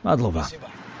 მადლობა.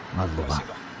 მადლობა.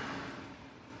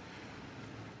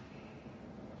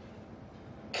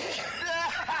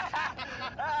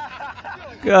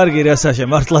 კარგი რა საშა,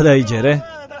 მართლა დაიჯერე?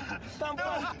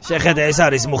 შეხედე, ეს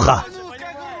არის მუხა.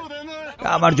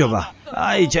 გამარჯობა.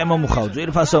 აი, ჩემო მუხავ,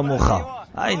 ძვირფასო მუხავ.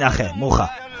 აი, ნახე, მუხა.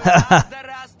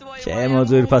 ჩემო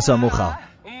ძვირფასო მუხავ.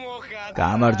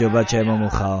 გამარჯობა ჩემო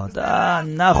მუხაო და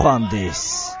ნახვამდის.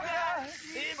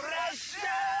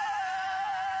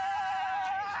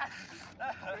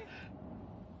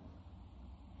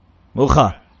 მუხა,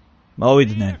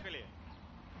 მოვიდნენ.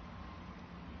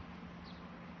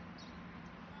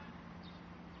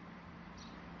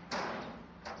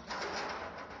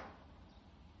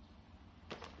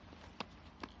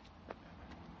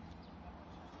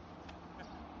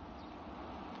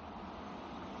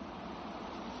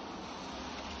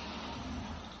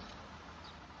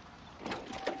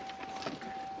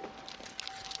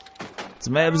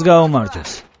 ძმებს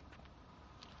გაუმარჯოს.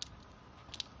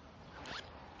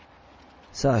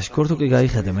 საშ, ქურთუკი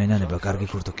გაიხედე, მენანება, კარგი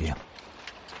ქურთუკია.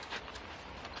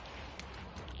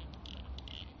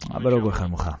 აბა როგორ ხარ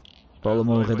მუხა? ბოლო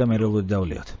მოვიღე და მე როლოდი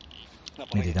დავლიოთ.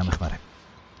 მიდი დამეხმარე.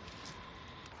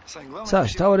 საშ,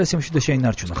 თავარი სიმშვიდე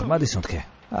შეინარჩუნა, ხმადი სუნთქე.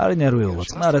 არი ნერვიულო,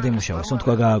 წყნარად იმუშავა,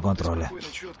 სუნთქვა გააკონტროლე.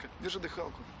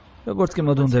 როგორც კი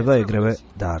მოდუნდება, ეგრევე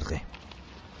დაარღი.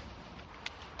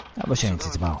 აბა შენ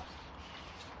ციცმაო.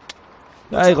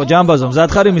 აიღო ჯამბაზო, მზად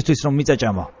ხარ იმისთვის რომ მიწა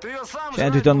ჭამო. შენ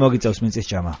თვითონ მოგიწევს მიწის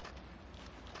ჭამა.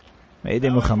 მეიდე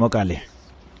მუხა მოკალი.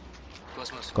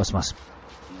 კოსმოს.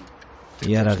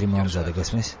 იარაღი მომზადე,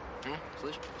 გესმის?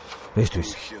 Bestvis,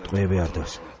 ტყვიები არ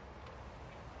დევს.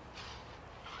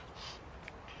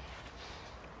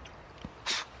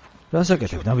 რა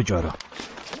საკეთებ, ნაბიჯვარო?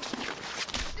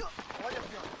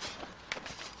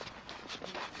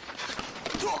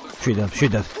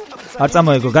 შვიდად. არ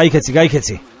წამოეგო,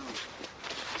 გაიქეცი.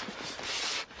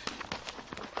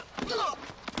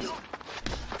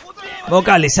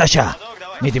 მოკალი, საშა.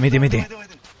 მიდი.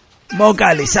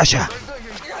 მოკალი, საშა.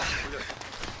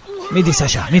 მიდი,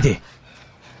 საშა, მიდი.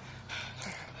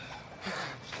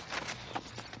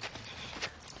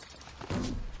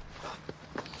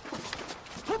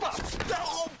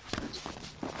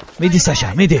 მიდი, საშა,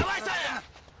 მიდი.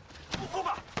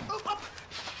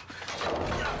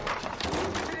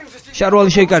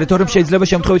 შარვალი შეიკარეთ, თორემ შეიძლება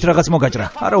შემთხვევით რაღაც მოგაჭრა.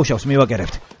 არა უშავს,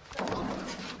 მივაკერებთ.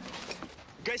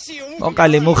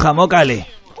 მოკალი, მუხა, მოკალი.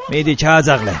 მიდი,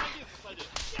 ჩააძაღლე.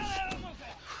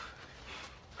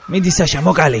 მიდი, საშა,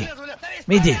 მოკალი.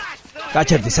 მიდი.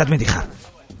 გაჩერდი, სად მიდიხარ?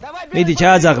 მიდი,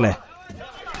 ჩააძაღლე.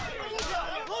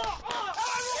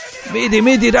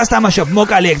 მიდი, რას თამაშობ?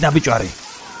 მოკალი ეგ ნაბიჯვარი.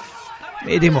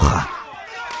 მიდი, მუხა.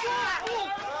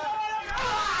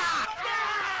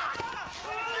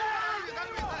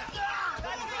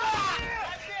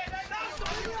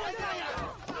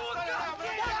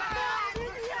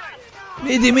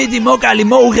 მიდი, მოკალი,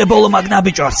 მოუღე ბოლო მაგ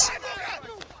ნაბიჯვარს.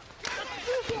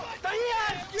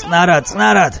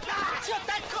 წნარად.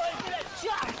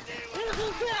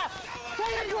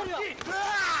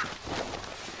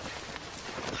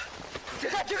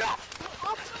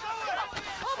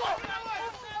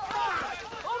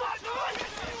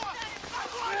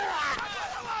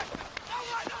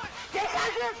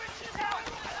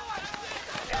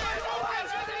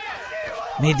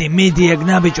 მიდი, ეგ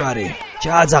ნაბიჯვარი.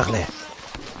 ჩააძაღლე.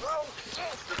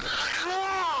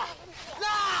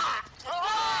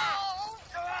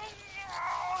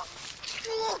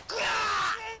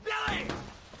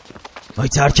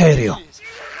 მოიცა არ ჩაერიო.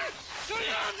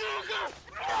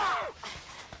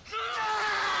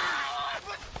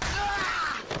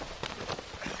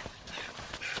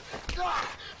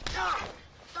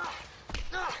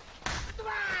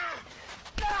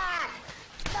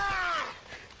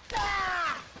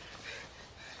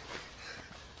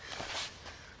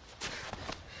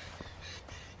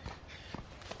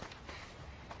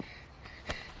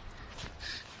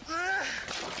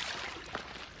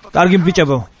 კარგი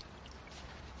ბიჭებო.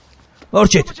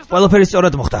 ორჩით, ყველაფერი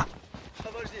სწორად მოხდა.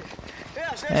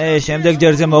 შემდეგ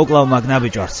ჯერზე მოუკლავ მაგ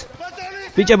ნაბიჯვარს.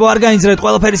 ბიჭებო, არ გაინძრეთ,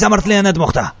 ყველაფერი სამართლიანად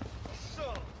მოხდა.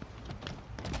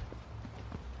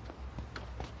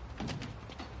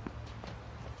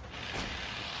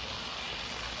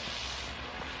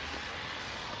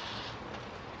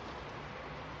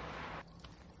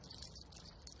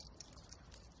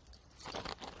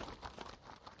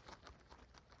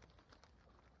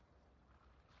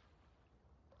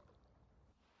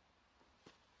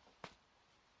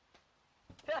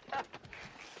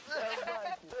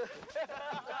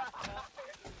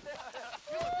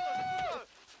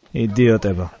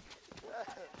 იდიოტება.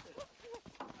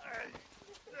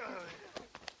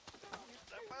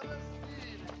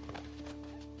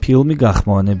 ფილმი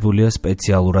გახმოვანებულია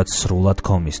სპეციალურად სრულად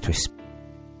კომისთვის.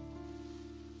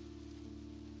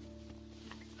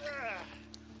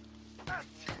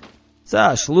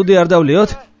 საშ, ლუდი არ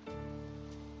დავლიოთ?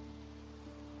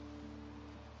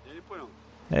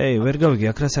 ვერ გავიგე,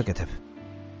 აქ რა საკეთებ?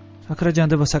 აქ რა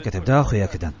ჯანდება საკეთებ, დაახვი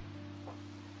აქედან.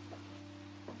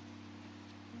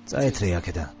 წაეთრე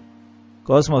აქედან.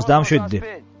 კოსმოს დამშვიდდი.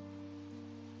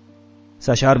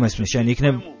 საშა არ მესმის, შენ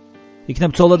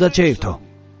იქნებ ცოლადად შეირთო.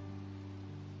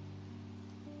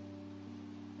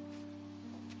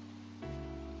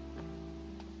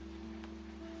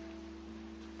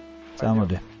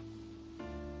 წამოდე.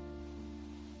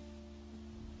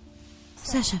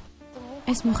 საშა,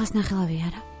 ეს მუხას ნახელავი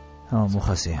არა?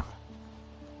 მუხასია.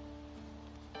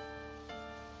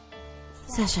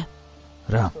 საშა.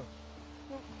 რა?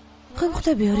 ხო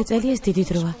ხვდები 2 წელი ეს დიდი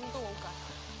დროა.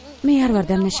 მე არ ვარ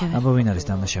დამნაშავე. აბა ვინ არის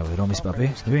დამნაშავე? რომის პაპი?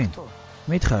 ვინ?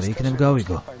 მითხარი, იქნებ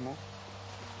გავიგო.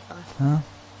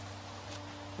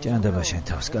 ჭანდება შენ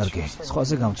თავს, კარგი.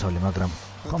 სხვაზე გამცოლი, მაგრამ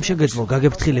ხომ შეგეძლო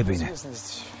გაგეფრთხილებინე.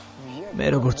 მე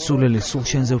როგორც სულელი სულ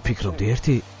შენზე ვფიქრობდი.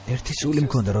 ერთი სული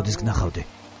მქონდა, როდის გნახავდი.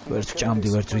 ვერც ვჭამდი,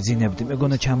 ვერც ვიძინებდი,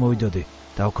 მეგონა ჩამოვიდოდი,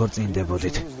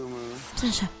 დავქორწინდებოდით.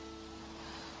 საშა.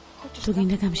 თუ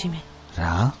გინდა გამშიმე.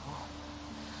 რა?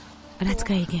 რაც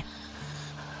გაიგე.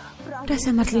 რა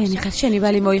სამართლიანი ხარ, შენი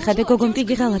ვალი მოიხადე, გოგომ კი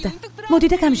გიღალადა. მოდი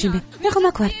და გამშიმე. მე ხომ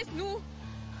აქ ვარ.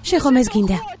 შენ ხომ ეს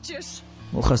გინდა?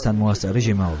 მუხასთან მოასწარი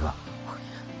ჟიმაობა.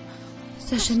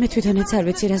 საშა, მე თვითონაც არ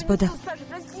ვიცი რას ბოდა.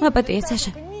 მაპატია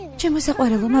საშა. ჩემო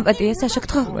საყვარელო, მაპატია საშა,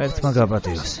 გთხოვ. ერთმა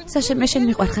გაპატიოს. საშა, მე შენ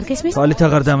მიყვარხარ, გესმის? თვალით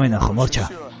აღარ დამენახო, მორჩა.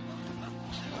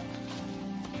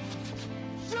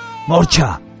 მორჩა.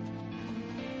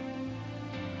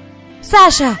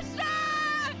 საშა.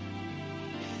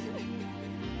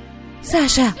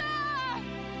 საშა.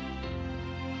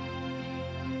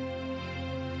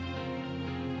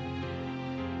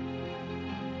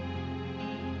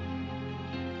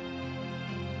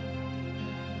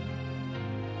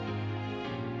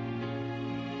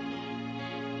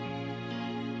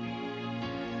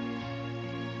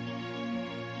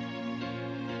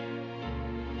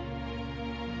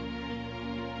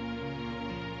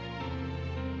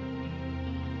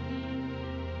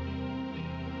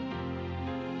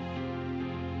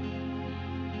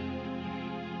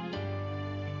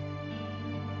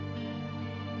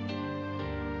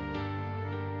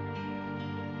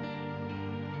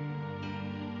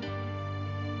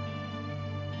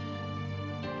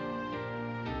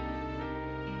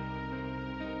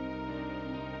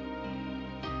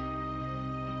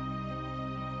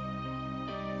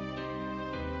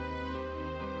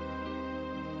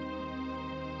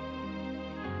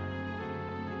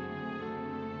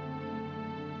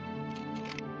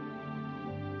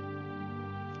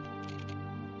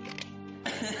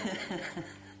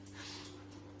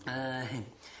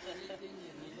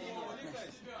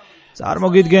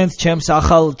 წარმოგიდგენთ ჩემს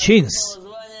ახალ ჩინს.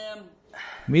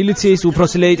 მილიციის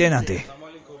უფროსი ლეიტენანტი.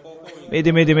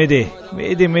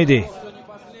 მიდი.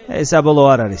 ეს საბოლოო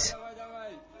არ არის.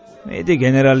 მიდი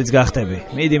გენერალიც გახდები.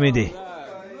 მიდი.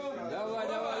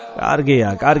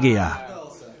 კარგია.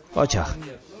 ოჩახ.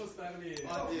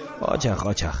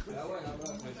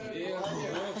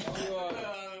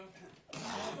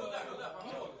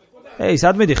 ეი,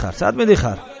 სად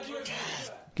მიდიხარ?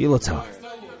 გილოცავ.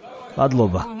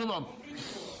 მადლობა.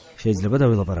 შეიძლება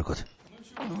დავილაპარაკოთ.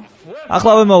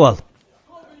 ახლავე მოვალ.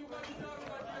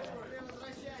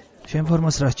 შენ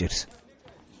ფორმას რა სჭირს?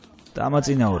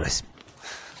 დამაწინაურეს.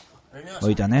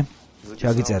 მოიტანე.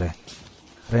 ჩაგიწერე.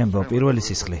 რემბო, პირველი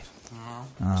სისხლი.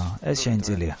 ეს შენ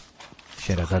წილია.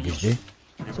 შენ რა გაგიჟდი?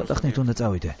 ცოტა ხნით უნდა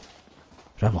წავიდე.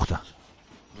 რა მოხდა?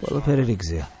 ყველაფერი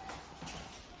რიგზეა.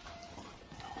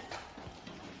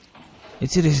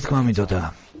 იცი რისი თქმა მინდოდა?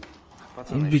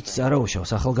 იმ ბიჭს არ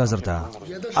აუშავს, ახალგაზრდაა.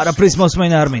 არაფრის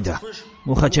მოსმენა არ მინდა.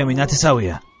 მუხა ჩემი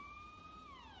ნათესავია.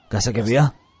 გასაგებია?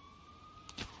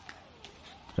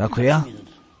 რა ქვია?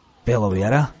 ბელოვი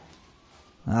არა?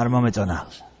 არ მომეწონა.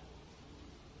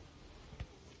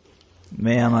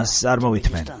 მე ამას არ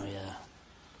მოვითმენ.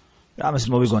 რამეს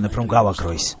მოვიგონებ რომ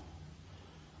გავაკრო ის.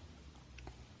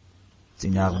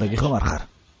 წინააღმდეგი ხომ არ ხარ?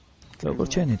 როგორც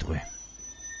შენი ტყვე.